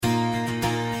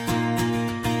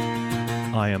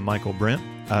I am Michael Brent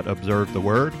at Observe the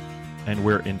Word, and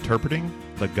we're interpreting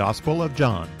the Gospel of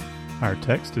John. Our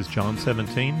text is John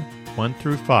 17, 1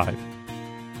 through 5.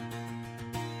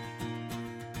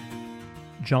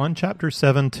 John chapter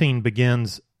 17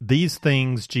 begins, "These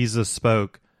things Jesus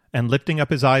spoke, and lifting up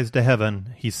his eyes to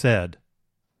heaven, he said."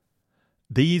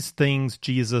 These things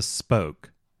Jesus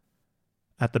spoke.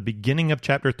 At the beginning of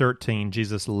chapter 13,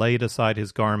 Jesus laid aside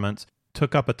his garments,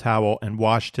 took up a towel, and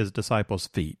washed his disciples'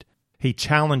 feet. He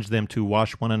challenged them to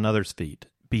wash one another's feet.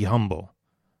 Be humble.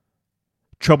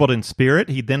 Troubled in spirit,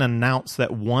 he then announced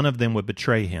that one of them would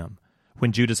betray him.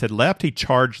 When Judas had left, he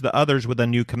charged the others with a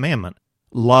new commandment: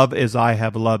 love as I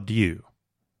have loved you.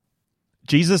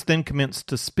 Jesus then commenced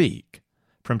to speak.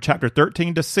 From chapter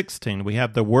 13 to 16, we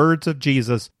have the words of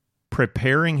Jesus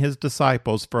preparing his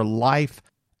disciples for life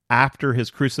after his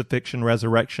crucifixion,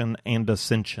 resurrection, and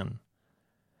ascension.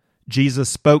 Jesus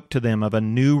spoke to them of a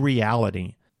new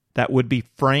reality that would be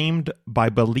framed by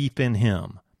belief in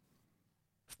him.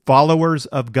 Followers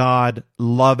of God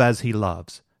love as he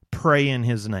loves, pray in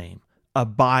his name,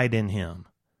 abide in him.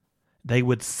 They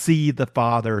would see the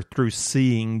Father through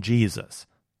seeing Jesus.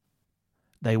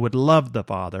 They would love the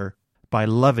Father by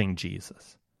loving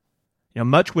Jesus.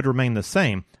 Much would remain the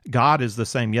same. God is the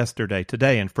same yesterday,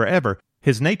 today, and forever.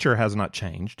 His nature has not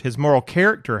changed. His moral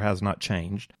character has not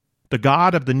changed. The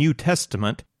God of the New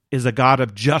Testament is a God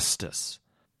of justice,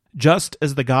 just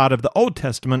as the God of the Old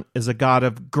Testament is a God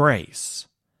of grace.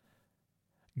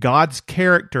 God's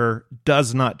character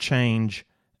does not change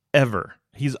ever.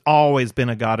 He's always been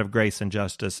a God of grace and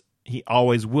justice. He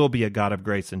always will be a God of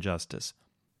grace and justice.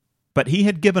 But he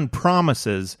had given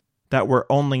promises that were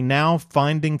only now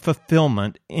finding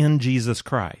fulfillment in Jesus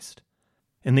Christ.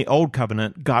 In the Old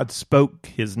Covenant, God spoke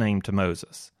his name to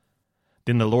Moses.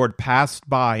 Then the Lord passed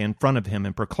by in front of him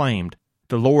and proclaimed,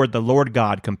 the Lord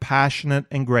God, compassionate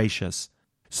and gracious,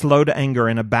 slow to anger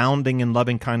and abounding in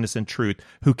loving kindness and truth,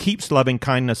 who keeps loving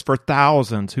kindness for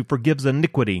thousands, who forgives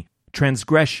iniquity,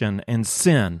 transgression, and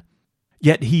sin.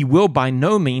 Yet he will by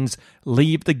no means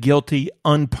leave the guilty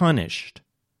unpunished,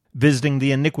 visiting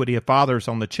the iniquity of fathers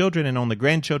on the children and on the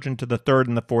grandchildren to the third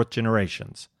and the fourth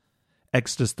generations.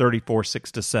 Exodus 34,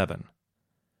 6-7.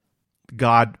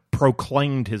 God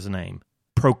proclaimed his name,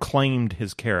 proclaimed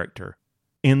his character.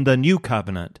 In the new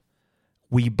covenant,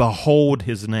 we behold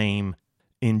his name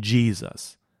in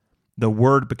Jesus. The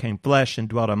Word became flesh and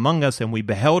dwelt among us, and we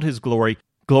beheld his glory.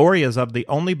 Glory as of the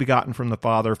only begotten from the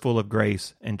Father, full of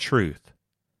grace and truth.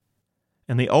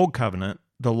 In the Old Covenant,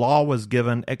 the law was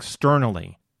given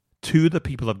externally to the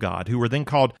people of God, who were then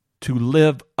called to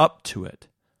live up to it.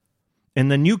 In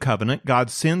the New Covenant, God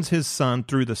sends his Son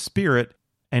through the Spirit,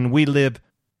 and we live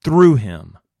through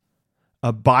him.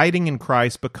 Abiding in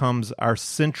Christ becomes our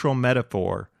central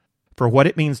metaphor for what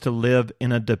it means to live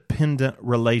in a dependent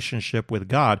relationship with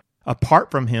God. Apart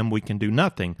from him, we can do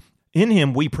nothing. In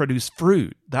him, we produce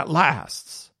fruit that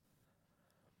lasts.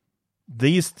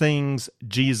 These things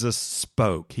Jesus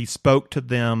spoke. He spoke to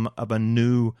them of a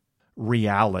new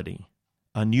reality,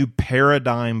 a new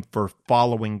paradigm for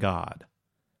following God.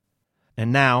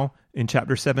 And now, in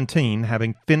chapter 17,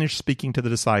 having finished speaking to the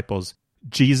disciples,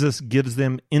 Jesus gives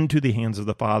them into the hands of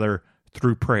the Father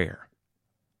through prayer.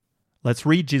 Let's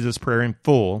read Jesus' prayer in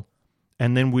full,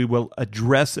 and then we will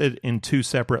address it in two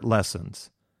separate lessons.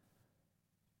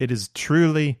 It is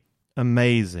truly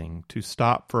amazing to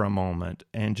stop for a moment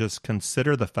and just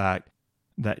consider the fact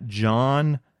that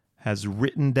John has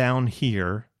written down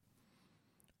here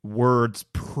words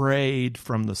prayed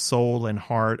from the soul and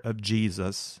heart of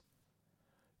Jesus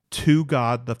to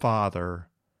God the Father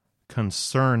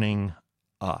concerning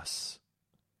us.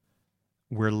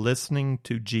 We're listening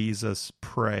to Jesus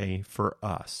pray for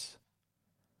us.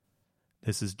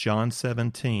 This is John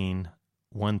 17,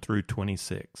 1 through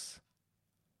 26.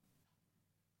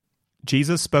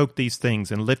 Jesus spoke these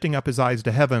things, and lifting up his eyes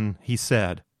to heaven, he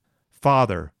said,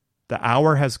 Father, the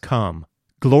hour has come.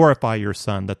 Glorify your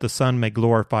Son, that the Son may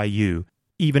glorify you,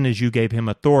 even as you gave him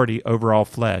authority over all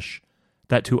flesh,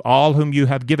 that to all whom you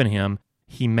have given him,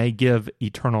 he may give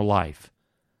eternal life.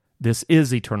 This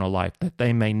is eternal life, that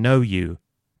they may know you,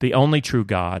 the only true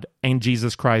God, and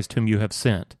Jesus Christ whom you have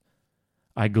sent.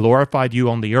 I glorified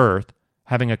you on the earth,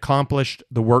 having accomplished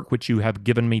the work which you have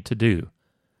given me to do.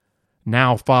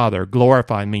 Now, Father,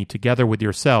 glorify me together with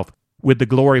yourself, with the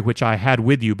glory which I had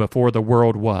with you before the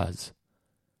world was.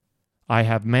 I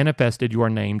have manifested your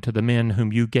name to the men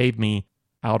whom you gave me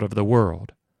out of the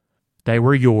world. They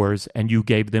were yours, and you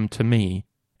gave them to me,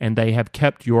 and they have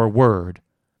kept your word.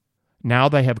 Now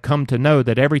they have come to know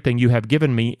that everything you have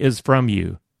given me is from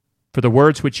you. For the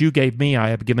words which you gave me I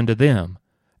have given to them,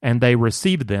 and they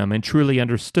received them and truly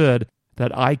understood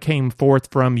that I came forth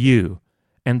from you,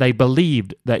 and they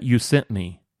believed that you sent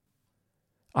me.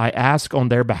 I ask on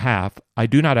their behalf. I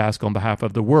do not ask on behalf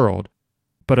of the world,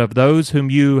 but of those whom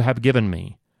you have given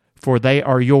me, for they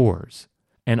are yours,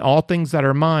 and all things that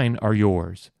are mine are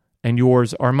yours, and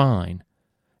yours are mine,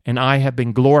 and I have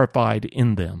been glorified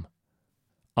in them.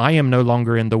 I am no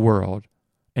longer in the world,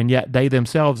 and yet they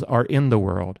themselves are in the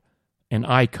world, and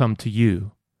I come to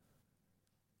you.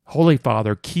 Holy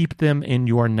Father, keep them in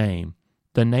your name,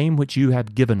 the name which you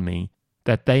have given me,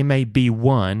 that they may be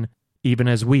one, even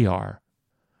as we are.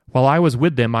 While I was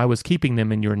with them, I was keeping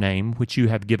them in your name, which you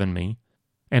have given me,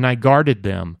 and I guarded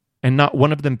them, and not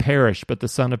one of them perished, but the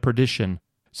son of perdition,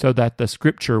 so that the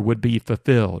scripture would be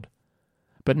fulfilled.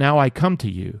 But now I come to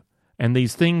you, and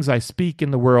these things I speak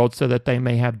in the world, so that they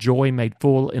may have joy made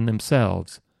full in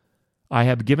themselves. I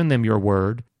have given them your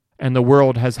word, and the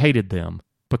world has hated them,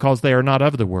 because they are not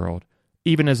of the world,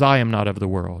 even as I am not of the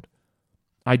world.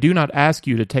 I do not ask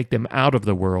you to take them out of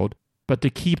the world, but to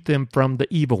keep them from the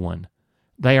evil one.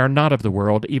 They are not of the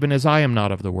world, even as I am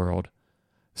not of the world.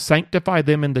 Sanctify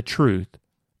them in the truth.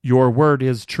 Your word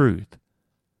is truth.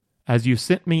 As you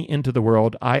sent me into the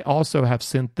world, I also have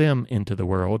sent them into the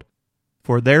world.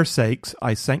 For their sakes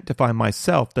I sanctify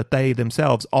myself, that they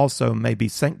themselves also may be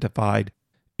sanctified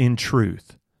in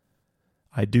truth.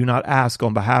 I do not ask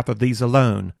on behalf of these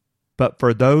alone, but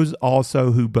for those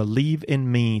also who believe in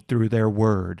me through their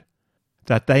word,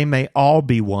 that they may all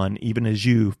be one, even as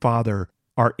you, Father,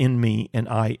 are in me and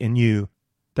I in you,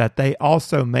 that they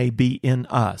also may be in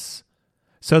us,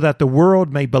 so that the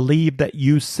world may believe that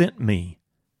you sent me.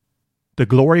 The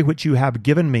glory which you have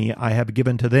given me I have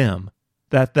given to them,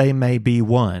 that they may be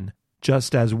one,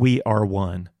 just as we are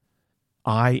one.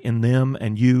 I in them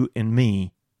and you in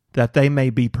me, that they may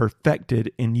be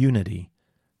perfected in unity,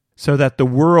 so that the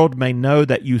world may know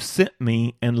that you sent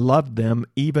me and loved them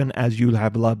even as you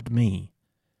have loved me.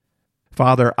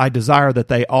 Father, I desire that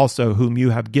they also, whom you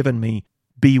have given me,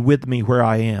 be with me where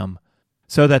I am,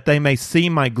 so that they may see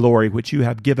my glory which you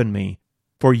have given me,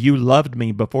 for you loved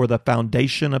me before the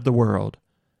foundation of the world.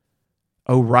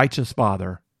 O righteous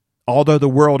Father, although the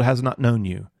world has not known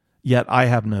you, yet I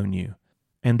have known you,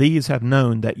 and these have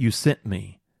known that you sent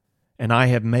me. And I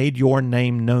have made your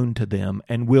name known to them,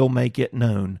 and will make it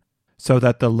known, so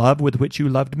that the love with which you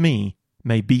loved me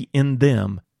may be in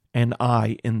them, and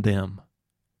I in them.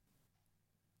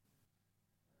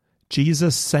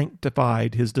 Jesus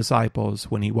sanctified his disciples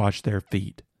when he washed their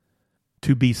feet.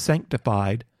 To be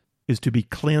sanctified is to be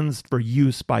cleansed for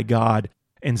use by God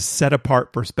and set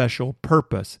apart for special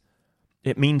purpose.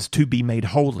 It means to be made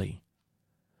holy.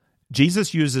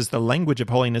 Jesus uses the language of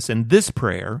holiness in this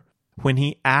prayer when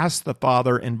he asks the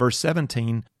Father in verse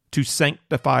 17 to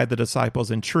sanctify the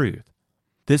disciples in truth.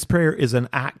 This prayer is an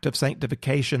act of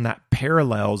sanctification that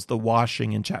parallels the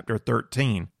washing in chapter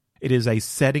 13. It is a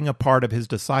setting apart of his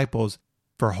disciples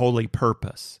for holy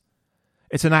purpose.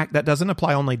 It's an act that doesn't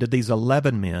apply only to these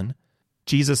 11 men.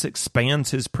 Jesus expands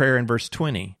his prayer in verse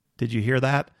 20. Did you hear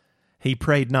that? He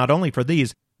prayed not only for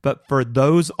these, but for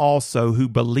those also who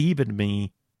believe in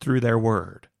me through their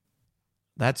word.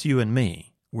 That's you and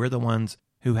me. We're the ones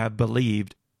who have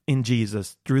believed in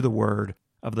Jesus through the word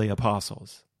of the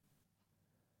apostles.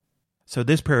 So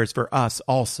this prayer is for us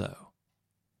also.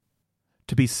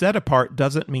 To be set apart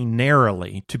doesn't mean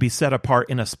narrowly to be set apart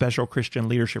in a special Christian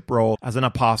leadership role as an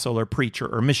apostle or preacher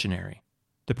or missionary.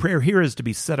 The prayer here is to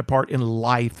be set apart in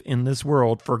life in this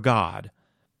world for God.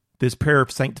 This prayer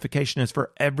of sanctification is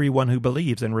for everyone who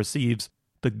believes and receives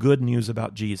the good news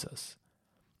about Jesus.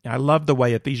 I love the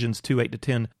way Ephesians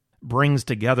 2:8-10 brings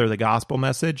together the gospel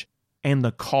message and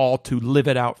the call to live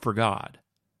it out for God.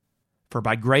 For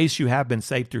by grace you have been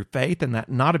saved through faith, and that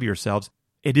not of yourselves.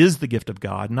 It is the gift of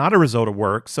God, not a result of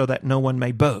works, so that no one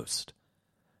may boast.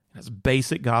 That's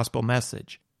basic gospel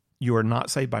message. You are not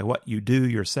saved by what you do.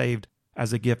 You're saved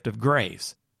as a gift of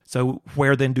grace. So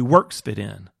where then do works fit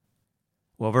in?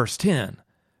 Well, verse 10,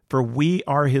 for we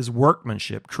are his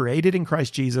workmanship, created in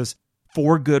Christ Jesus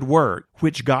for good work,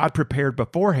 which God prepared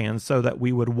beforehand so that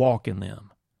we would walk in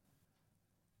them.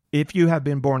 If you have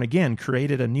been born again,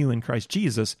 created anew in Christ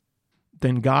Jesus,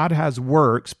 then God has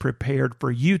works prepared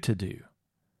for you to do.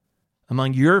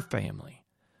 Among your family,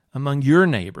 among your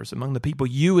neighbors, among the people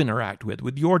you interact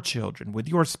with your children, with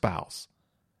your spouse.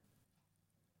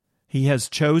 He has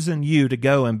chosen you to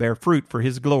go and bear fruit for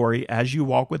his glory as you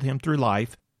walk with him through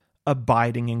life,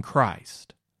 abiding in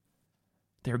Christ.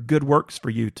 There are good works for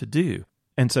you to do.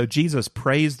 And so Jesus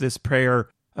prays this prayer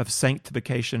of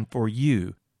sanctification for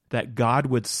you, that God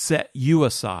would set you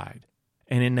aside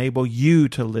and enable you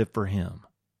to live for him.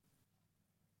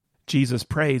 Jesus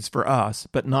prays for us,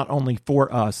 but not only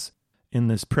for us in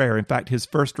this prayer. In fact, his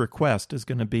first request is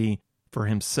going to be for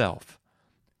himself.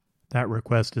 That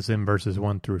request is in verses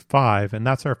 1 through 5, and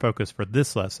that's our focus for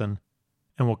this lesson,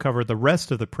 and we'll cover the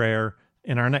rest of the prayer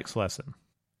in our next lesson.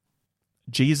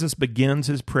 Jesus begins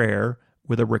his prayer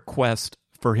with a request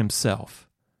for himself.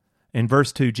 In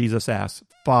verse 2, Jesus asks,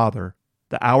 "Father,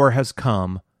 the hour has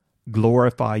come,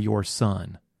 glorify your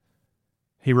Son."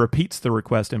 He repeats the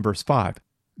request in verse 5,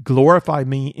 "Glorify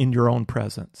me in your own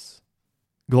presence."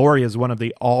 Glory is one of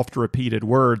the oft-repeated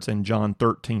words in John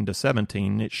 13 to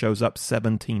 17. It shows up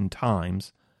 17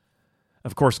 times.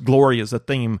 Of course, glory is a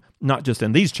theme not just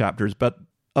in these chapters, but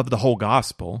of the whole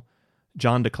gospel.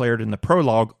 John declared in the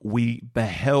prologue, "We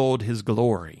beheld his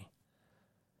glory."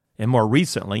 And more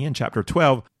recently, in chapter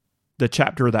 12, the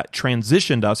chapter that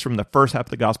transitioned us from the first half of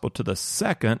the gospel to the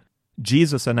second,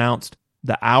 Jesus announced,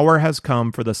 "The hour has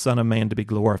come for the Son of Man to be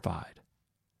glorified."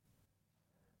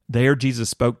 There Jesus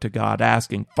spoke to God,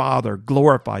 asking, "Father,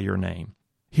 glorify your name."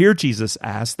 Here Jesus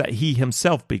asks that he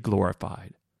himself be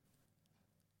glorified.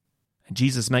 And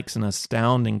Jesus makes an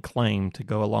astounding claim to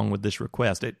go along with this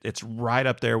request. It's right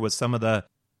up there with some of the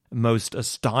most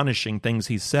astonishing things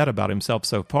he's said about himself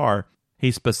so far.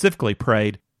 He specifically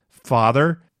prayed,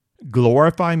 "Father,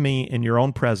 glorify me in your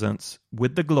own presence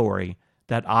with the glory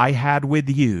that I had with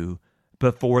you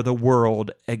before the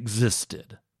world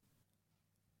existed."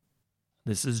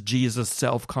 This is Jesus'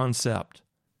 self-concept.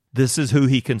 This is who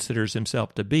he considers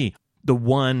himself to be, the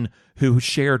one who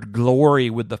shared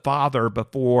glory with the Father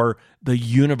before the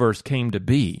universe came to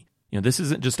be. This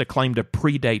isn't just a claim to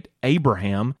predate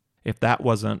Abraham, if that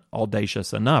wasn't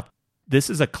audacious enough. This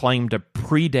is a claim to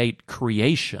predate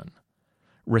creation.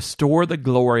 Restore the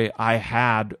glory I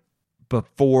had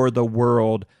before the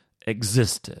world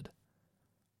existed.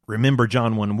 Remember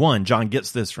John 1:1. John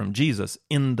gets this from Jesus.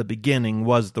 "In the beginning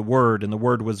was the Word, and the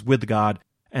Word was with God,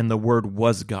 and the Word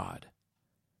was God."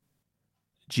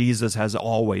 Jesus has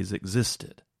always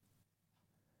existed.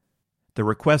 The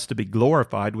request to be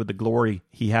glorified with the glory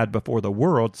he had before the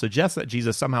world suggests that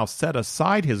Jesus somehow set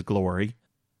aside his glory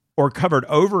or covered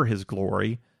over his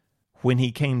glory when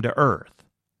he came to earth.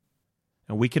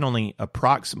 And we can only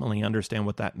approximately understand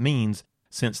what that means,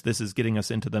 since this is getting us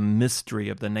into the mystery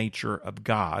of the nature of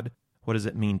God. What does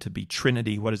it mean to be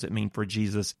Trinity? What does it mean for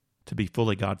Jesus to be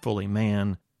fully God, fully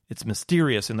man? It's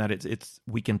mysterious in that it's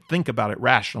we can think about it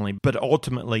rationally, but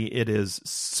ultimately it is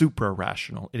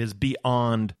supra-rational. It is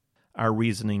beyond our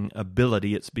reasoning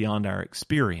ability. It's beyond our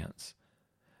experience.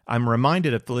 I'm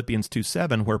reminded of Philippians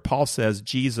 2:7, where Paul says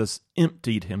Jesus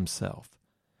emptied himself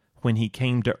when he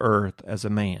came to earth as a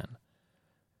man.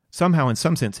 Somehow, in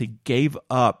some sense, he gave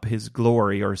up his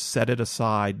glory or set it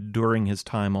aside during his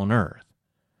time on earth,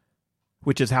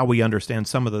 which is how we understand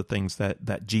some of the things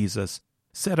that Jesus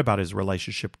said about his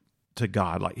relationship to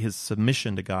God, like his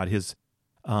submission to God, his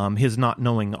not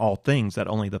knowing all things, that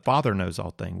only the Father knows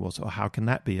all things. Well, so how can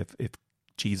that be if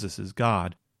Jesus is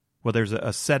God? Well, there's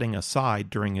a setting aside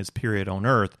during his period on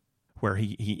earth where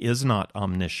he is not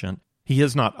omniscient, he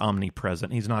is not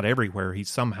omnipresent, he's not everywhere, he's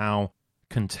somehow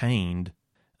contained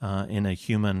in a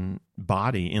human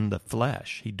body, in the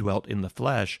flesh. He dwelt in the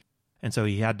flesh, and so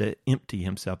he had to empty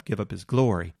himself, give up his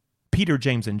glory. Peter,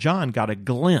 James, and John got a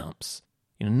glimpse,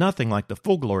 nothing like the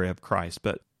full glory of Christ,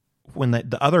 but when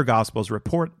the other Gospels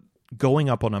report going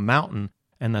up on a mountain,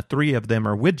 and the three of them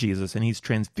are with Jesus, and he's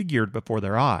transfigured before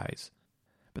their eyes.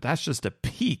 But that's just a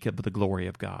peek of the glory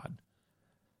of God.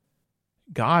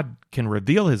 God can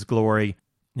reveal his glory,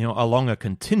 along a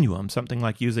continuum, something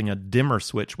like using a dimmer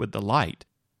switch with the light.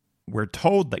 We're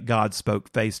told that God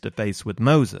spoke face to face with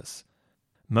Moses.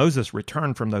 Moses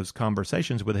returned from those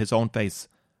conversations with his own face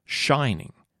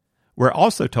shining. We're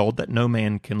also told that no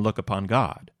man can look upon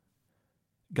God.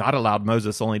 God allowed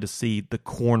Moses only to see the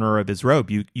corner of his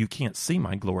robe. You can't see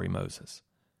my glory, Moses.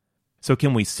 So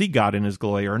can we see God in his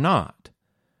glory or not?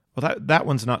 Well, that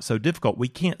one's not so difficult. We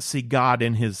can't see God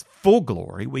in his full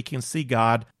glory. We can see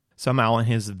God somehow in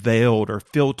his veiled or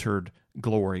filtered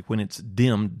glory when it's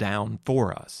dimmed down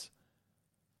for us.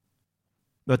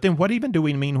 But then what even do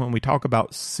we mean when we talk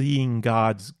about seeing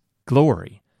God's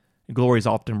glory? Glory is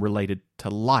often related to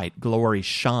light. Glory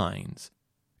shines.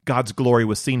 God's glory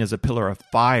was seen as a pillar of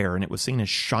fire, and it was seen as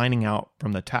shining out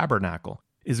from the tabernacle.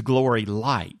 Is glory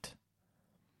light?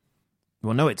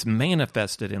 Well, no, it's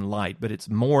manifested in light, but it's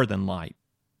more than light.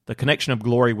 The connection of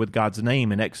glory with God's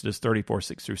name in Exodus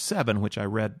 34:6-7, which I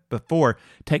read before,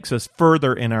 takes us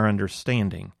further in our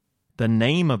understanding. The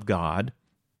name of God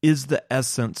is the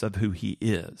essence of who he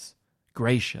is: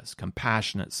 gracious,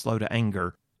 compassionate, slow to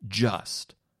anger,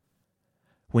 just.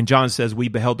 When John says we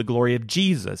beheld the glory of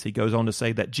Jesus, he goes on to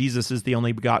say that Jesus is the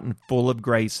only begotten, full of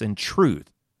grace and truth.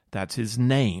 That's his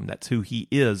name. That's who he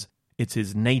is. It's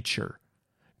his nature.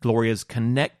 Glory is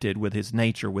connected with his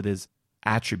nature, with his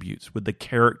attributes, with the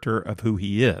character of who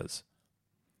he is.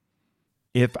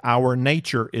 If our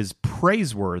nature is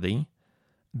praiseworthy,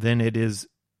 then it is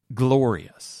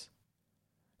glorious.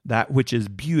 That which is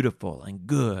beautiful and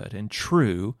good and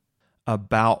true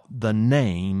about the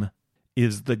name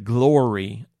is the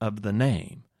glory of the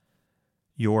name.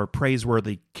 Your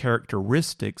praiseworthy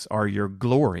characteristics are your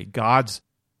glory. God's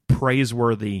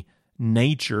praiseworthy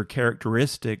nature,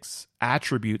 characteristics,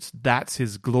 attributes, that's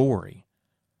his glory.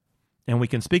 And we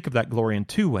can speak of that glory in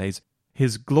two ways.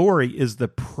 His glory is the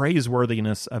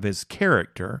praiseworthiness of his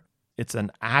character. It's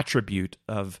an attribute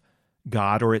of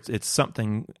God, or it's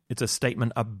a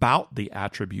statement about the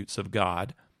attributes of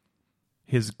God.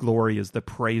 His glory is the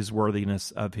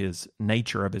praiseworthiness of his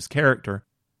nature, of his character.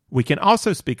 We can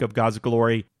also speak of God's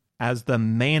glory as the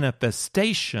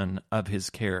manifestation of his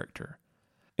character.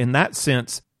 In that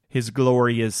sense, his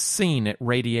glory is seen, it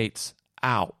radiates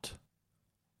out.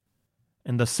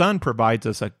 And the sun provides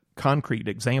us a concrete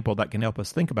example that can help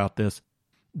us think about this.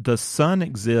 The sun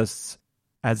exists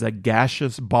as a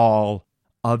gaseous ball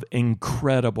of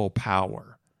incredible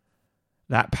power.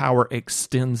 That power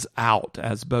extends out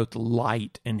as both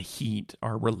light and heat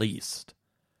are released.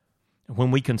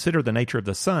 When we consider the nature of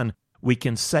the sun, we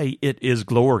can say it is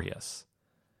glorious.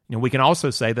 We can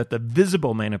also say that the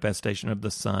visible manifestation of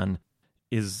the sun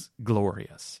is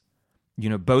glorious.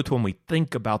 Both when we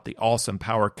think about the awesome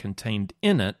power contained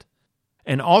in it,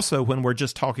 and also when we're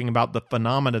just talking about the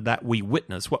phenomena that we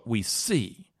witness, what we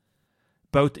see.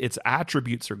 Both its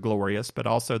attributes are glorious, but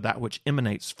also that which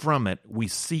emanates from it, we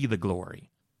see the glory.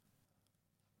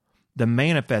 The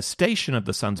manifestation of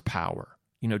the sun's power,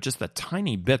 just the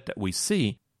tiny bit that we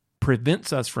see,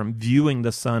 prevents us from viewing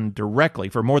the sun directly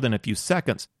for more than a few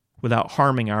seconds without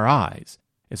harming our eyes.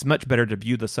 It's much better to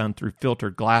view the sun through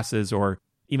filtered glasses, or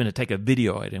even to take a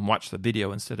video of it and watch the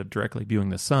video instead of directly viewing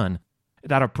the sun.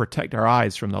 That'll protect our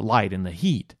eyes from the light and the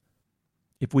heat.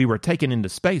 If we were taken into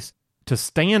space to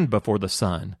stand before the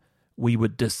sun, we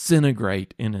would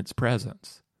disintegrate in its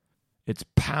presence. Its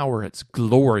power, its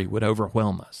glory would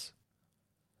overwhelm us.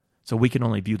 So we can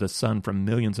only view the sun from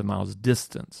millions of miles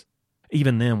distance.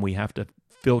 Even then, we have to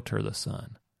filter the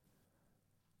sun.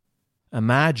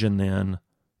 Imagine then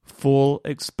full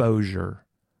exposure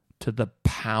to the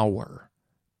power,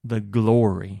 the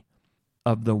glory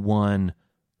of the one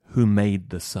who made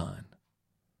the sun.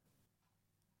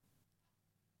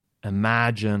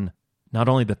 Imagine not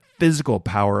only the physical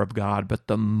power of God, but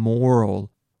the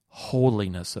moral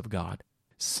holiness of God.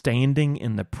 Standing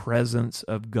in the presence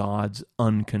of God's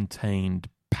uncontained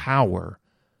power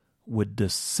would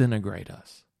disintegrate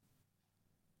us.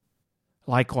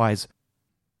 Likewise,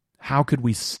 how could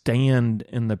we stand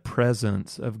in the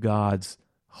presence of God's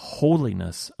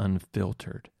holiness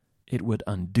unfiltered? It would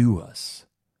undo us.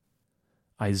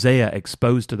 Isaiah,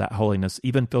 exposed to that holiness,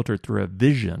 even filtered through a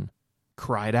vision,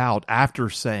 cried out after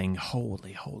saying,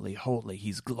 "Holy, holy, holy,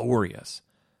 he's glorious."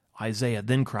 Isaiah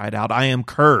then cried out, "I am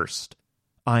cursed.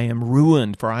 I am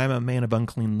ruined, for I am a man of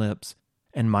unclean lips,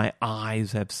 and my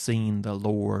eyes have seen the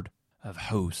Lord of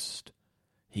hosts."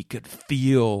 He could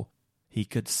feel, he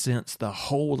could sense the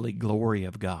holy glory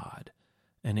of God,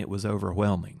 and it was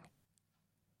overwhelming.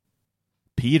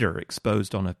 Peter,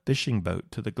 exposed on a fishing boat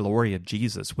to the glory of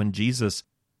Jesus, when Jesus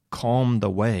calmed the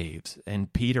waves,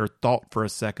 and Peter thought for a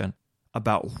second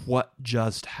about what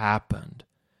just happened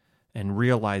and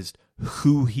realized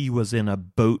who he was in a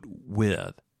boat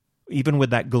with. Even with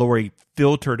that glory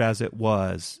filtered as it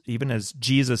was, even as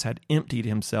Jesus had emptied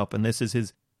himself, and this is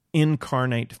his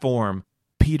incarnate form,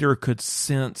 Peter could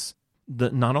sense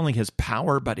not only his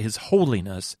power, but his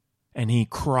holiness, and he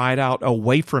cried out,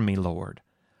 "Away from me, Lord.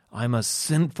 I'm a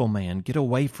sinful man. Get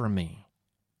away from me."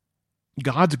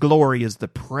 God's glory is the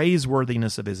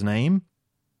praiseworthiness of his name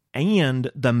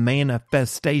and the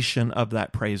manifestation of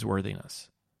that praiseworthiness.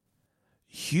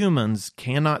 Humans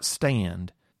cannot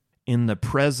stand in the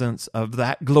presence of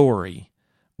that glory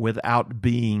without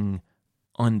being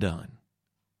undone.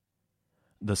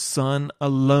 The Son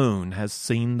alone has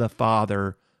seen the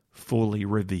Father fully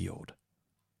revealed.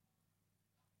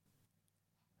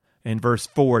 In verse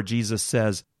 4, Jesus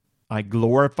says, "I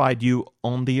glorified you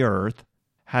on the earth,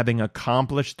 having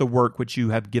accomplished the work which you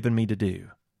have given me to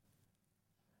do."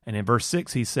 And in verse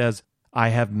 6, he says, "I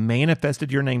have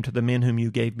manifested your name to the men whom you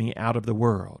gave me out of the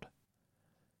world."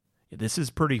 This is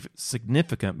pretty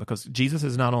significant because Jesus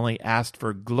has not only asked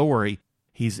for glory,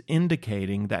 he's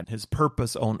indicating that his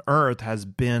purpose on earth has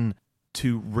been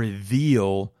to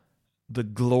reveal the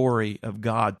glory of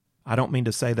God. I don't mean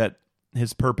to say that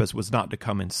his purpose was not to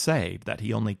come and save, that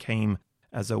he only came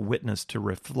as a witness to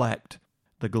reflect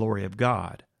the glory of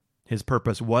God. His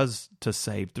purpose was to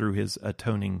save through his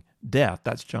atoning death.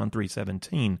 That's John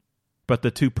 3:17. But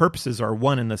the two purposes are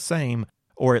one and the same,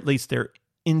 or at least they're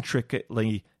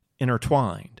intricately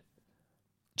intertwined.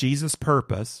 Jesus'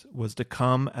 purpose was to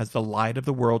come as the light of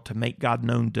the world to make God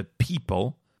known to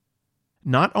people,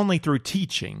 not only through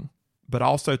teaching, but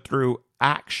also through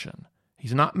action.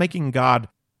 He's not making God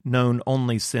known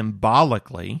only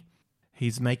symbolically.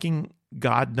 He's making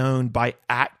God known by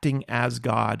acting as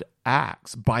God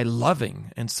acts, by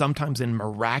loving, and sometimes in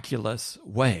miraculous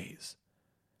ways.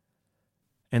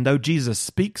 And though Jesus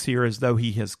speaks here as though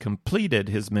he has completed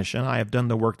his mission, I have done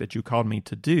the work that you called me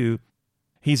to do,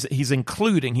 he's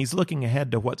looking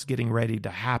ahead to what's getting ready to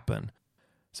happen.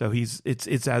 So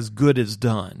it's as good as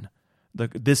done.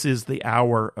 This is the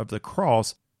hour of the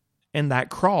cross, and that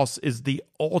cross is the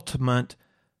ultimate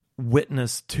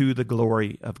witness to the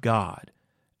glory of God.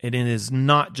 And it is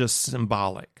not just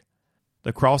symbolic.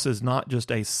 The cross is not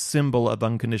just a symbol of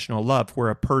unconditional love where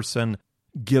a person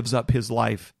gives up his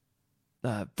life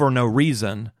for no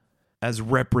reason as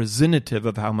representative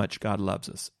of how much God loves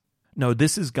us. No,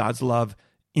 this is God's love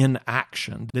in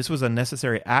action. This was a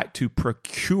necessary act to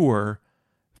procure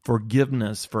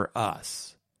forgiveness for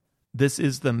us. This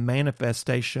is the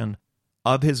manifestation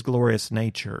of his glorious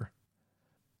nature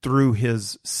through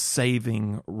his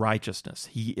saving righteousness.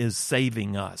 He is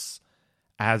saving us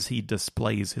as he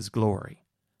displays his glory.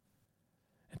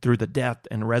 And through the death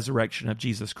and resurrection of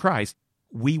Jesus Christ,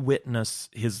 we witness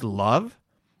his love.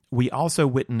 We also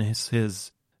witness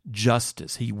his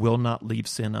justice. He will not leave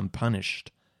sin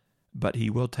unpunished, but he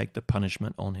will take the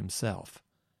punishment on himself.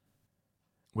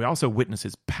 We also witness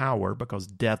his power because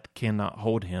death cannot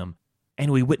hold him,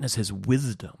 and we witness his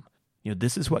wisdom.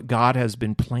 This is what God has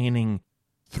been planning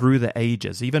through the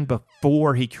ages. Even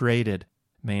before he created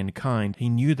mankind, he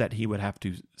knew that he would have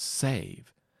to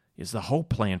save. It's the whole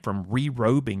plan from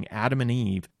re-robing Adam and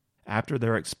Eve after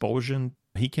their expulsion.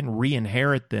 He can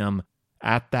re-inherit them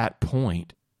at that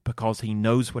point because he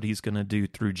knows what he's going to do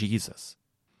through Jesus.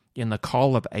 In the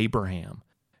call of Abraham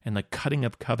and the cutting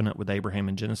of covenant with Abraham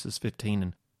in Genesis 15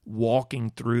 and walking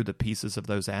through the pieces of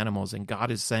those animals, and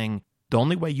God is saying, the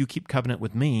only way you keep covenant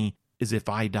with me is if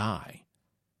I die.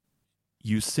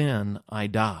 You sin, I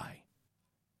die.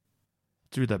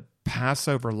 Through the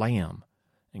Passover lamb,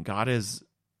 and God is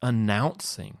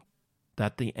announcing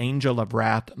that the angel of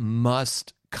wrath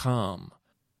must come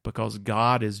because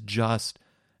God is just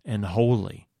and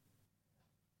holy.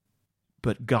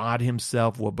 But God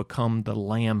himself will become the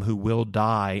lamb who will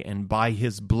die, and by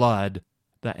his blood,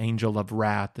 the angel of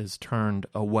wrath is turned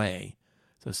away.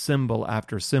 So symbol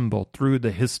after symbol through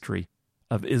the history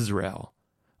of Israel,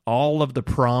 all of the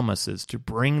promises to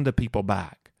bring the people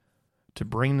back, to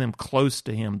bring them close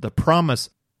to him, the promise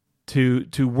to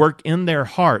work in their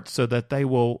hearts so that they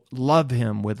will love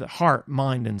him with heart,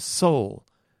 mind, and soul.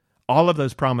 All of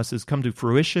those promises come to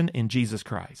fruition in Jesus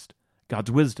Christ. God's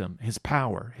wisdom, his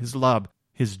power, his love,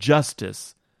 his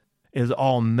justice is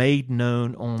all made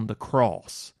known on the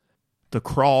cross. The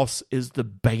cross is the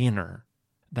banner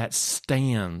that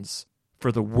stands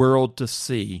for the world to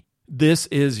see. This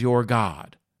is your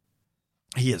God.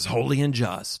 He is holy and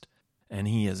just, and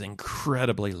he is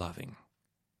incredibly loving.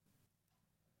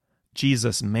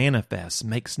 Jesus manifests,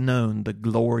 makes known the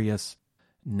glorious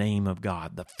name of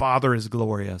God. The Father is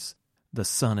glorious. The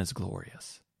Son is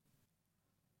glorious.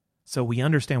 So we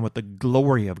understand what the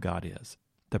glory of God is,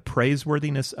 the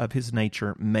praiseworthiness of his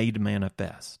nature made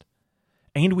manifest.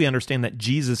 And we understand that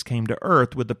Jesus came to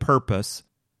earth with the purpose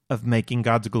of making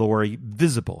God's glory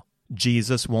visible.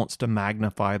 Jesus wants to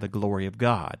magnify the glory of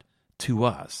God to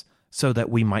us so that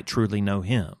we might truly know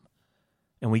him.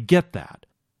 And we get that.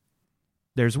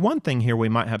 There's one thing here we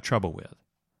might have trouble with.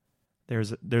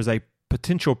 There's a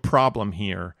potential problem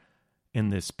here in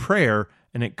this prayer,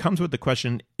 and it comes with the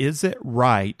question, is it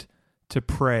right to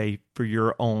pray for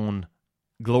your own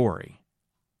glory?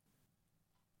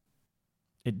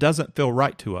 It doesn't feel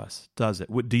right to us, does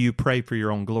it? Do you pray for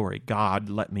your own glory? God,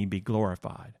 let me be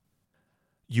glorified.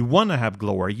 You want to have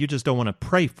glory, you just don't want to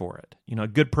pray for it. A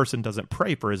good person doesn't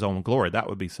pray for his own glory. That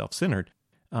would be self-centered.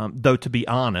 Though to be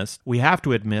honest, we have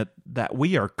to admit that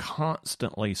we are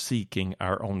constantly seeking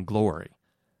our own glory.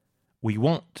 We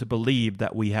want to believe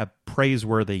that we have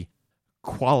praiseworthy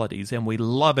qualities, and we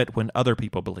love it when other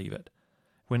people believe it.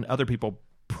 When other people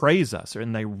praise us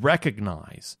and they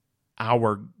recognize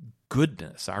our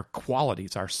goodness, our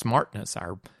qualities, our smartness,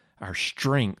 our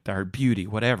strength, our beauty,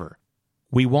 whatever.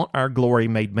 We want our glory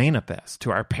made manifest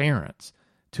to our parents,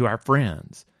 to our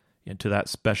friends, and to that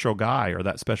special guy or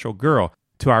that special girl,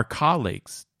 to our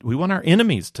colleagues. We want our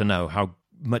enemies to know how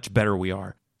much better we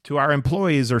are. To our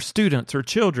employees or students or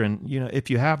children, if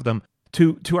you have them,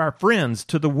 to our friends,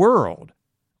 to the world.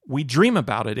 We dream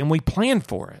about it and we plan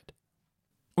for it.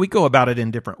 We go about it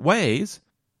in different ways.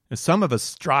 Some of us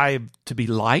strive to be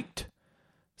liked.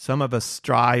 Some of us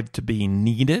strive to be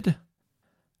needed.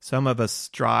 Some of us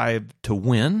strive to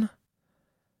win.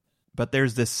 But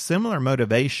there's this similar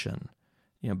motivation,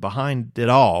 behind it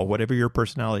all, whatever your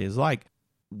personality is like.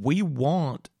 We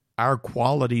want our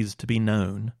qualities to be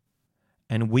known,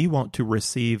 and we want to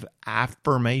receive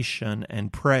affirmation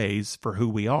and praise for who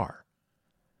we are.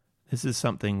 This is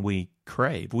something we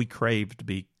crave. We crave to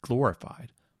be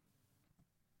glorified.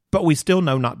 But we still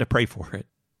know not to pray for it.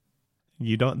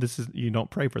 You don't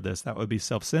pray for this. That would be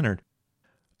self-centered.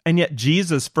 And yet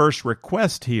Jesus' first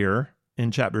request here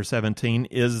in chapter 17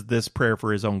 is this prayer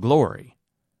for his own glory.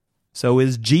 So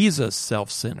is Jesus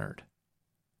self-centered?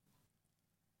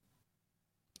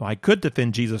 Well, I could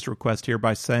defend Jesus' request here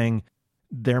by saying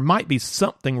there might be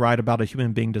something right about a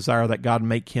human being desire that God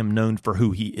make him known for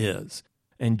who he is.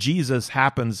 And Jesus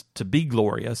happens to be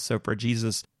glorious, so for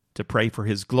Jesus to pray for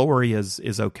his glory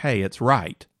is okay, it's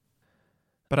right.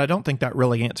 But I don't think that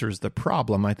really answers the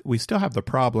problem. We still have the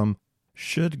problem,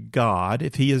 should God,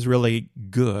 if he is really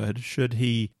good, should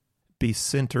he be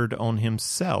centered on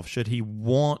himself? Should he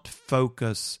want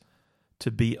focus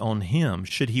to be on him?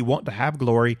 Should he want to have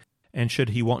glory, and should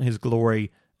he want his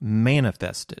glory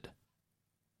manifested?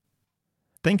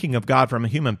 Thinking of God from a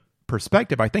human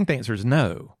perspective, I think the answer is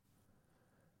no.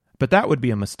 But that would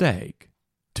be a mistake,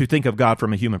 to think of God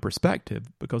from a human perspective,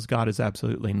 because God is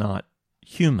absolutely not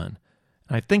human.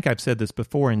 And I think I've said this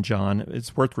before in John,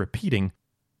 it's worth repeating.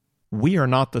 We are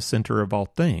not the center of all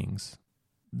things.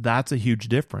 That's a huge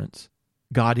difference.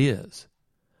 God is.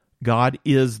 God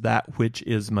is that which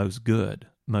is most good,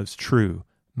 most true,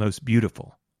 most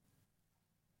beautiful.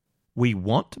 We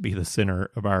want to be the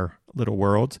center of our little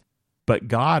worlds, but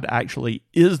God actually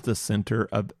is the center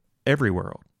of every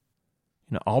world.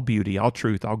 All beauty, all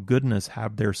truth, all goodness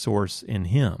have their source in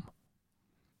him.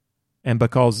 And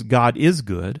because God is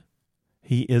good,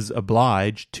 he is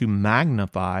obliged to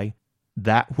magnify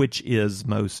that which is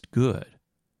most good.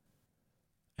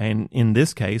 And in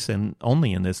this case, and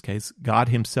only in this case, God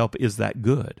himself is that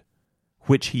good,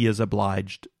 which he is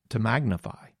obliged to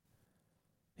magnify.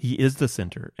 He is the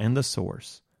center and the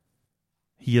source.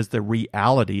 He is the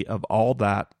reality of all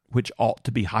that which ought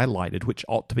to be highlighted, which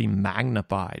ought to be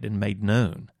magnified and made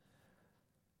known.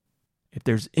 If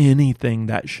there's anything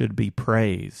that should be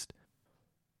praised,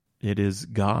 it is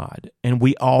God. And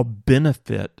we all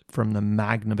benefit from the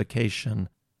magnification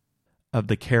of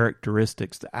the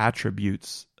characteristics, the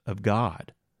attributes of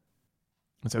God.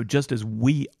 And so just as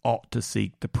we ought to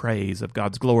seek the praise of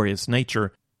God's glorious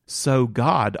nature, so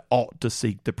God ought to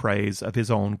seek the praise of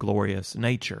his own glorious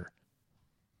nature.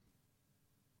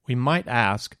 We might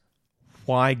ask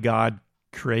why God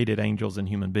created angels and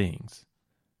human beings.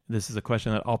 This is a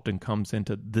question that often comes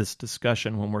into this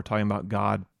discussion when we're talking about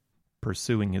God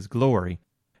pursuing his glory.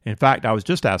 In fact, I was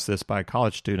just asked this by a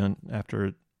college student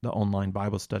after the online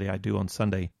Bible study I do on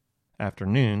Sunday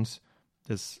afternoons.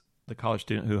 The college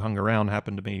student who hung around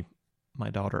happened to be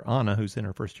my daughter Anna, who's in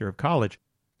her first year of college,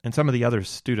 and some of the other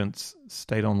students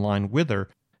stayed online with her.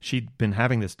 She'd been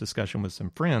having this discussion with some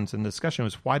friends, and the discussion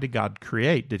was, why did God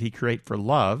create? Did he create for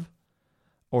love,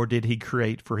 or did he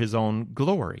create for his own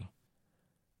glory?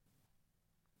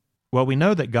 Well, we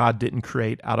know that God didn't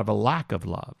create out of a lack of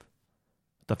love.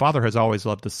 The Father has always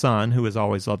loved the Son, who has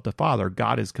always loved the Father.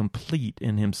 God is complete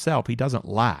in himself. He doesn't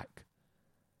lack.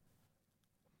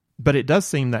 But it does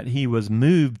seem that he was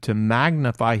moved to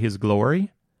magnify his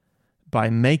glory by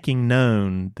making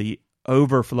known the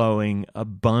overflowing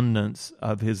abundance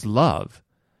of his love,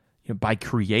 by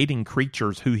creating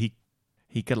creatures who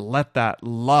he could let that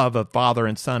love of Father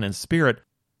and Son and Spirit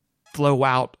flow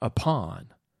out upon.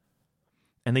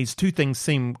 And these two things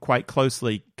seem quite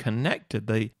closely connected.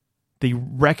 The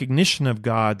recognition of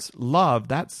God's love,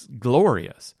 that's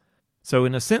glorious. So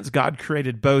in a sense, God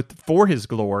created both for his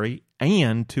glory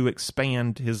and to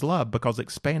expand his love, because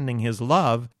expanding his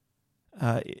love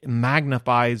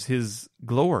magnifies his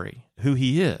glory, who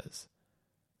he is.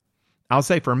 I'll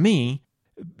say for me,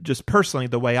 just personally,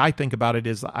 the way I think about it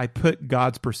is I put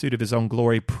God's pursuit of his own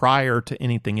glory prior to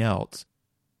anything else.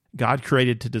 God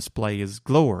created to display his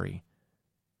glory.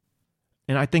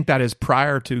 And I think that is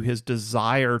prior to his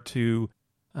desire to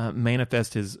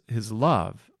manifest his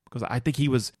love, because I think he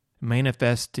was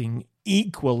manifesting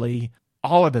equally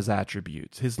all of his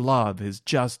attributes, his love, his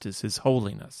justice, his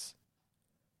holiness.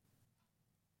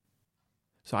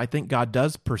 So I think God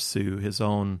does pursue his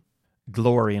own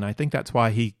glory, and I think that's why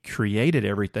he created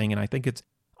everything, and I think it's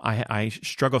I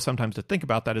struggle sometimes to think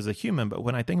about that as a human, but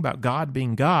when I think about God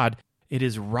being God, it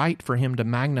is right for him to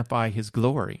magnify his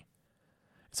glory.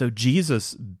 So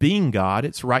Jesus being God,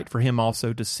 it's right for him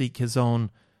also to seek his own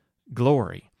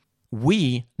glory.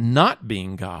 We, not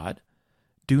being God,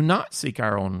 do not seek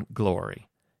our own glory.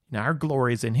 Now, our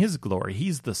glory is in his glory.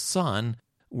 He's the sun,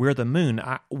 we're the moon.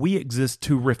 We exist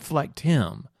to reflect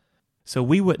him. So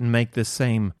we wouldn't make this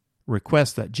same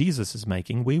request that Jesus is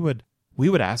making. We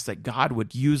would ask that God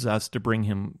would use us to bring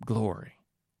him glory.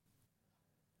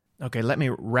 Okay, let me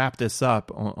wrap this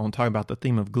up on talking about the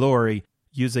theme of glory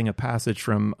using a passage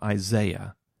from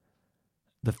Isaiah.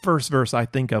 The first verse I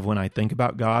think of when I think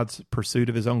about God's pursuit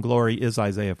of his own glory is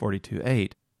Isaiah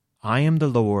 42:8. I am the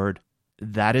Lord,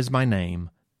 that is my name.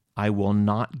 I will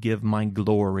not give my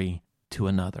glory to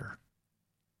another.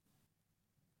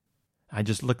 I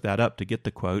just looked that up to get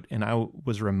the quote, and I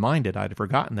was reminded I'd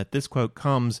forgotten that this quote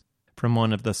comes from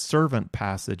one of the servant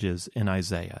passages in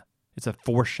Isaiah. It's a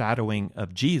foreshadowing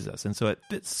of Jesus, and so it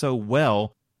fits so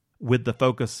well with the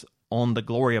focus on the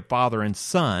glory of Father and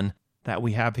Son that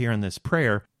we have here in this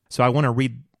prayer. So I want to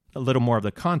read a little more of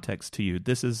the context to you.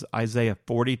 This is Isaiah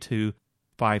 42,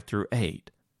 5 through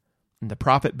 8. And the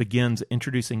prophet begins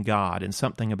introducing God and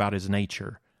something about his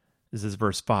nature. This is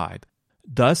verse 5.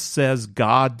 Thus says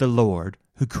God the Lord,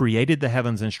 who created the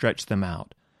heavens and stretched them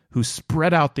out, who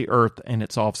spread out the earth and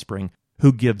its offspring,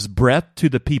 who gives breath to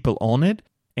the people on it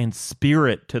and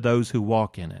spirit to those who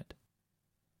walk in it.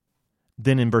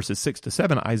 Then in verses 6 to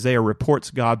 7, Isaiah reports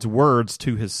God's words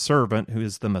to his servant, who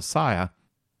is the Messiah.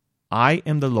 I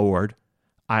am the Lord.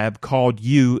 I have called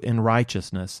you in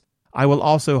righteousness. I will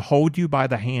also hold you by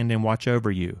the hand and watch over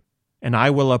you. And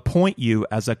I will appoint you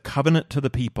as a covenant to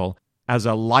the people, as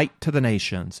a light to the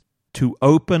nations, to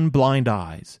open blind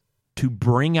eyes, to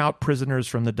bring out prisoners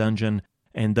from the dungeon,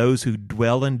 and those who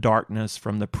dwell in darkness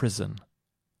from the prison.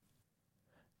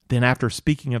 Then after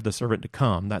speaking of the servant to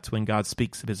come, that's when God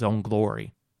speaks of his own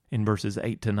glory in verses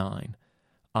 8 to 9.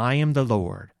 I am the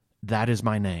Lord, that is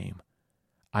my name.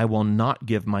 I will not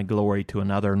give my glory to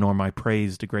another, nor my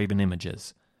praise to graven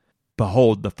images.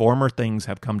 Behold, the former things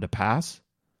have come to pass.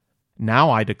 Now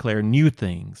I declare new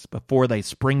things. Before they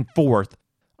spring forth,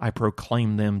 I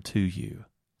proclaim them to you.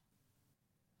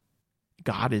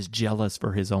 God is jealous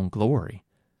for his own glory.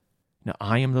 Now,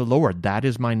 I am the Lord, that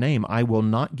is my name. I will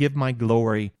not give my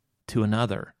glory to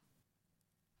another.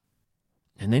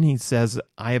 And then he says,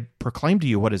 I have proclaimed to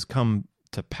you what has come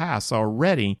to pass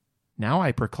already. Now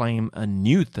I proclaim a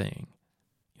new thing.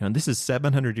 This is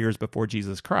 700 years before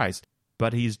Jesus Christ,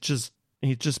 but he's just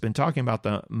been talking about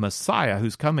the Messiah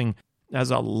who's coming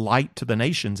as a light to the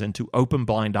nations and to open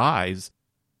blind eyes.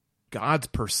 God's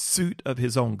pursuit of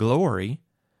his own glory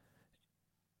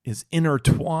is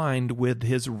intertwined with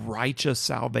his righteous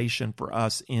salvation for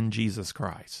us in Jesus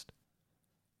Christ.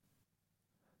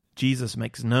 Jesus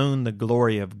makes known the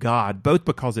glory of God, both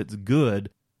because it's good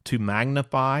to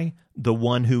magnify the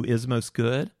one who is most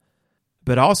good,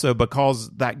 but also because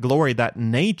that glory, that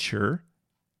nature,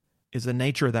 is a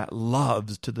nature that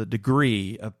loves to the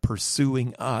degree of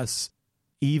pursuing us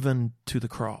even to the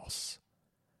cross.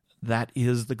 That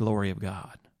is the glory of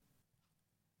God.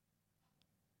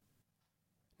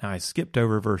 Now I skipped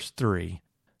over verse 3,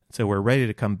 so we're ready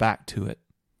to come back to it.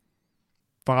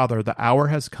 Father, the hour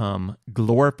has come.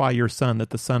 Glorify your Son, that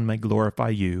the Son may glorify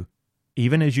you,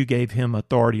 even as you gave him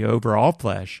authority over all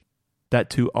flesh,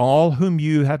 that to all whom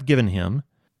you have given him,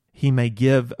 he may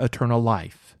give eternal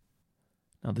life.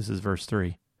 Now this is verse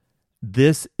 3.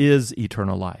 This is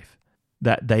eternal life,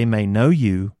 that they may know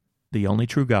you, the only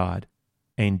true God,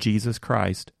 and Jesus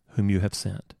Christ, whom you have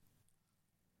sent.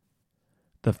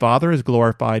 The Father is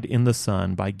glorified in the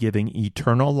Son by giving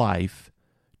eternal life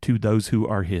to those who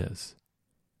are his.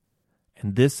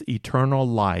 And this eternal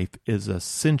life is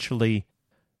essentially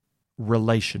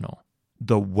relational.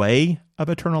 The way of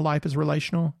eternal life is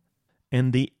relational,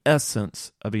 and the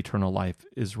essence of eternal life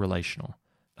is relational.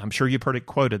 I'm sure you've heard it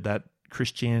quoted that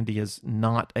Christianity is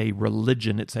not a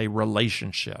religion, it's a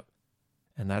relationship.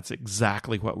 And that's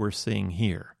exactly what we're seeing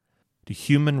here. The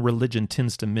human religion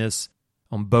tends to miss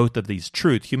on both of these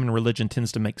truths. Human religion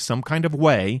tends to make some kind of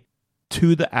way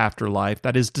to the afterlife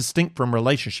that is distinct from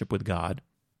relationship with God.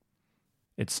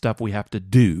 It's stuff we have to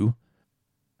do.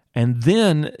 And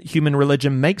then human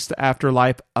religion makes the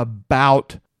afterlife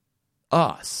about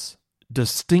us,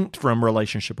 distinct from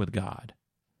relationship with God.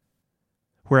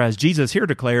 Whereas Jesus here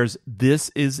declares, this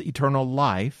is eternal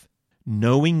life,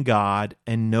 knowing God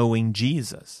and knowing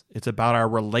Jesus. It's about our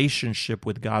relationship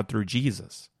with God through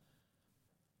Jesus.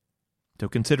 So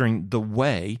considering the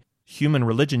way, human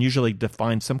religion usually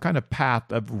defines some kind of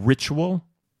path of ritual,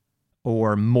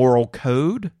 or moral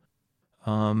code,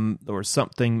 or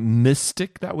something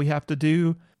mystic that we have to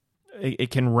do.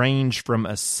 It can range from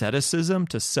asceticism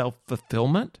to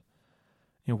self-fulfillment.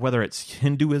 Whether it's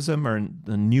Hinduism or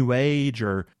the New Age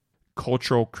or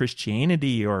cultural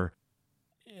Christianity or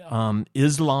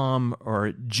Islam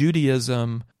or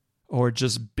Judaism, or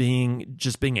just being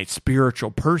a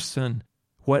spiritual person,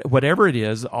 whatever it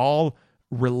is, all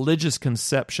religious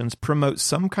conceptions promote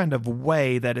some kind of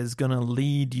way that is going to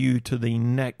lead you to the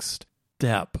next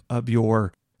step of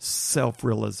your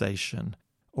self-realization,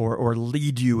 or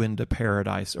lead you into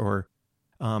paradise, or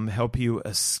help you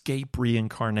escape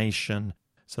reincarnation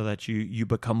so that you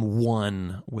become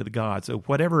one with God. So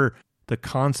whatever the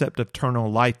concept of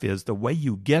eternal life is, the way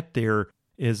you get there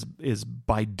is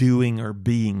by doing or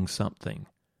being something.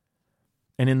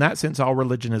 And in that sense, all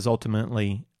religion is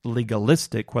ultimately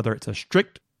legalistic, whether it's a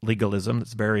strict legalism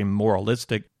that's very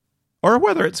moralistic, or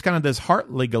whether it's kind of this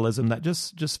heart legalism that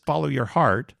just follow your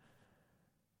heart.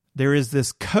 There is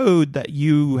this code that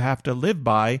you have to live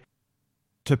by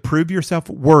to prove yourself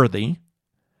worthy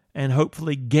and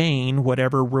hopefully gain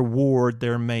whatever reward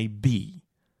there may be.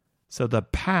 So the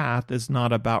path is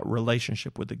not about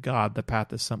relationship with the God. The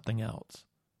path is something else.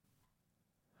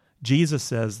 Jesus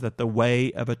says that the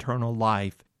way of eternal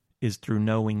life is through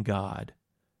knowing God.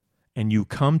 And you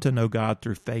come to know God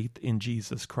through faith in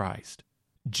Jesus Christ.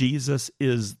 Jesus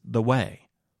is the way.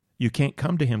 You can't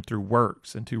come to him through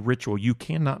works and through ritual. You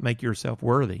cannot make yourself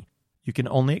worthy. You can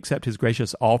only accept his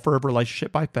gracious offer of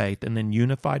relationship by faith, and then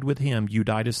unified with him, you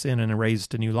die to sin and are raised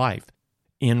to new life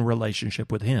in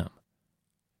relationship with him.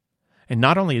 And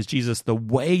not only is Jesus the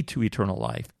way to eternal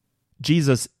life,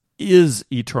 Jesus is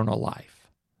eternal life.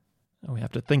 Now we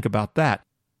have to think about that.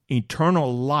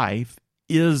 Eternal life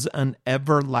is an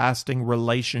everlasting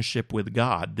relationship with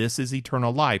God. This is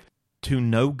eternal life, to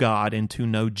know God and to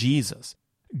know Jesus.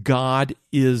 God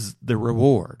is the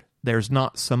reward. There's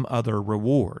not some other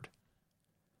reward.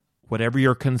 Whatever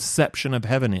your conception of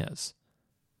heaven is,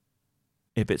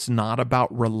 if it's not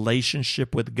about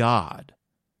relationship with God,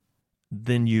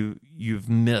 then you've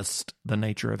missed the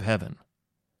nature of heaven.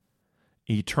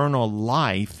 Eternal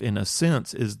life, in a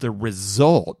sense, is the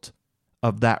result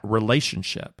of that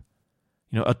relationship.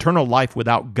 Eternal life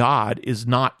without God is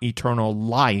not eternal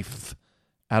life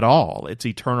at all. It's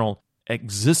eternal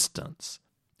existence,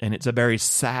 and it's a very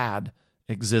sad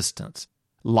existence.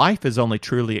 Life is only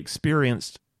truly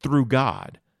experienced through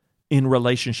God, in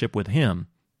relationship with him.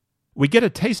 We get a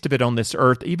taste of it on this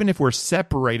earth, even if we're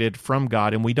separated from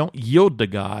God and we don't yield to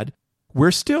God.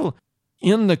 We're still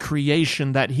in the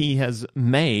creation that he has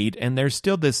made, and there's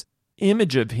still this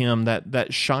image of him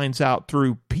that shines out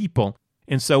through people.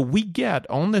 And so we get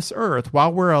on this earth,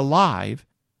 while we're alive,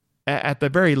 at the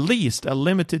very least, a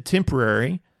limited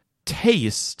temporary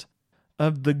taste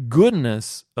of the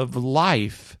goodness of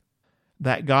life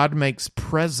that God makes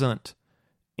present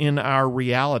in our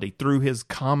reality through his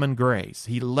common grace.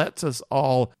 He lets us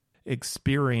all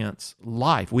experience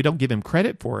life. We don't give him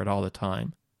credit for it all the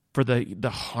time, for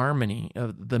the harmony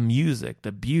of the music,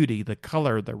 the beauty, the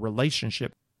color, the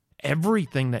relationship.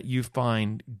 Everything that you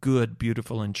find good,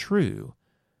 beautiful, and true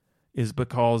is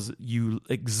because you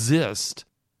exist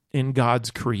in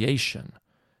God's creation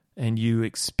and you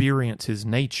experience his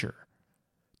nature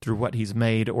through what he's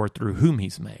made or through whom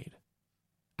he's made.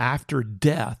 After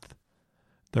death,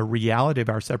 the reality of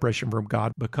our separation from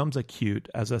God becomes acute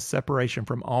as a separation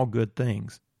from all good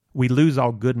things. We lose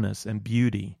all goodness and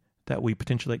beauty that we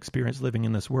potentially experience living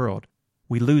in this world.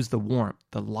 We lose the warmth,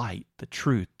 the light, the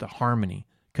truth, the harmony,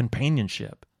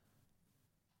 companionship.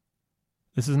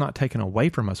 This is not taken away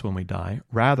from us when we die.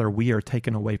 Rather, we are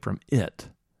taken away from it.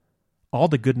 All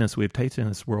the goodness we have tasted in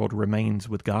this world remains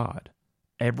with God.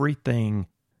 Everything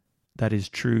that is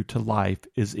true to life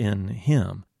is in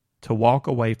him. To walk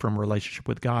away from relationship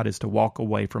with God is to walk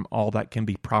away from all that can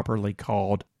be properly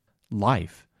called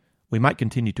life. We might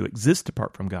continue to exist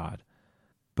apart from God,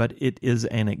 but it is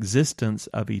an existence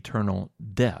of eternal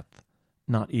death,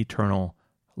 not eternal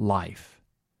life.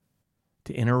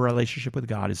 To enter a relationship with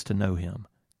God is to know him.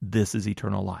 This is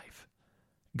eternal life.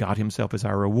 God himself is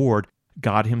our reward.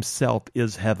 God himself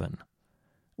is heaven.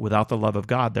 Without the love of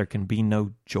God, there can be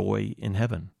no joy in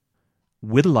heaven.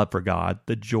 With love for God,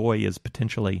 the joy is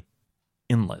potentially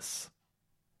endless.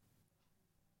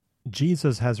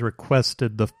 Jesus has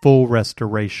requested the full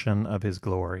restoration of his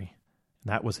glory.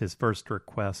 That was his first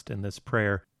request in this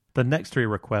prayer. The next three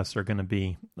requests are going to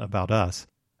be about us,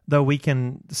 though we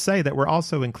can say that we're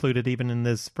also included even in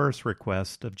this first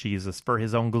request of Jesus for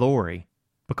his own glory,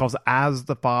 because as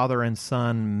the Father and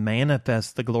Son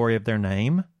manifest the glory of their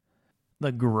name,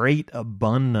 the great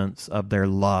abundance of their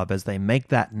love. As they make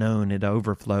that known, it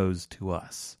overflows to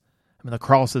us. I mean, the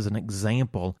cross is an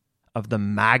example of the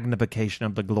magnification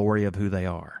of the glory of who they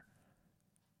are.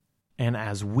 And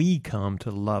as we come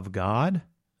to love God,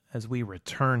 as we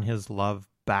return His love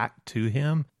back to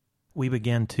Him, we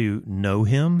begin to know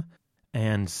Him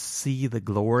and see the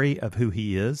glory of who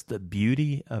He is, the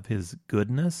beauty of His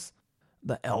goodness,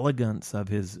 the elegance of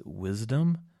His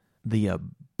wisdom, the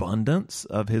abundance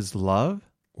of His love.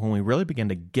 When we really begin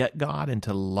to get God and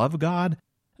to love God,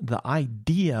 the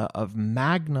idea of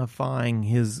magnifying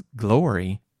His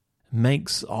glory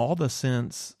makes all the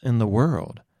sense in the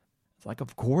world. It's like,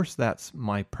 of course, that's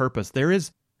my purpose. There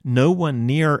is no one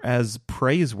near as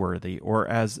praiseworthy or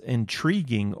as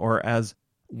intriguing or as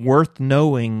worth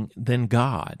knowing than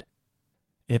God.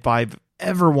 If I've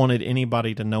ever wanted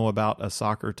anybody to know about a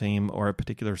soccer team or a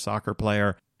particular soccer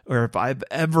player, or if I've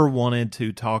ever wanted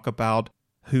to talk about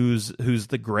who's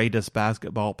the greatest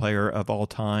basketball player of all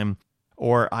time,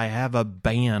 or I have a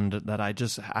band that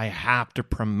I have to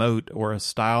promote, or a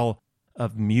style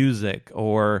of music,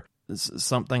 or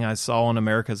something I saw on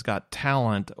America's Got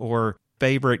Talent, or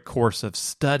favorite course of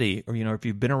study, or if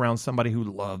you've been around somebody who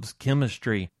loves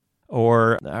chemistry,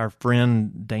 or our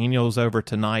friend Daniel's over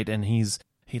tonight and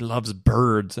he loves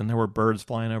birds, and there were birds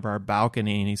flying over our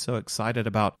balcony, and he's so excited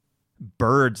about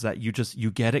birds that you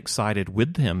get excited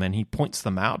with him, and he points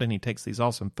them out and he takes these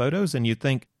awesome photos, and you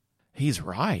think, he's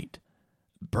right.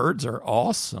 Birds are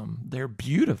awesome. They're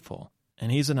beautiful.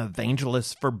 And he's an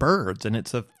evangelist for birds, and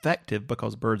it's effective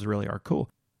because birds really are cool.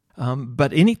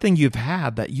 But anything you've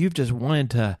had that you've just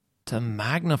wanted to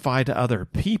magnify to other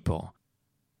people,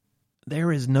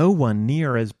 there is no one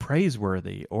near as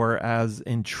praiseworthy or as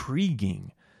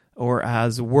intriguing or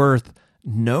as worth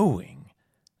knowing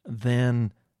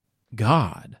than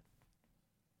God.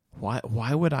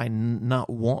 Why would I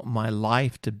not want my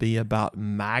life to be about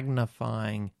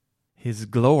magnifying His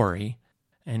glory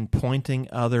and pointing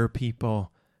other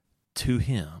people to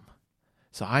Him?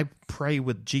 So I pray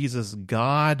with Jesus,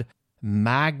 God,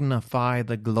 magnify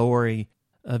the glory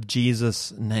of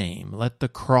Jesus' name. Let the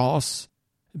cross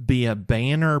be a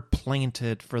banner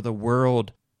planted for the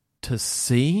world to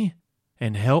see,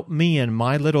 and help me in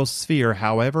my little sphere,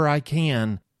 however I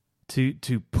can,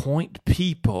 to point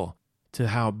people to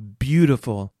how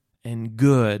beautiful and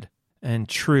good and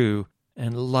true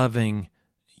and loving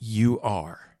You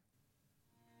are.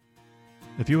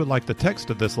 If you would like the text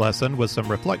of this lesson with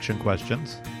some reflection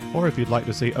questions, or if you'd like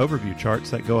to see overview charts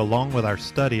that go along with our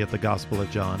study of the Gospel of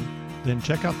John, then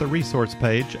check out the resource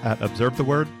page at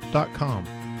observetheword.com.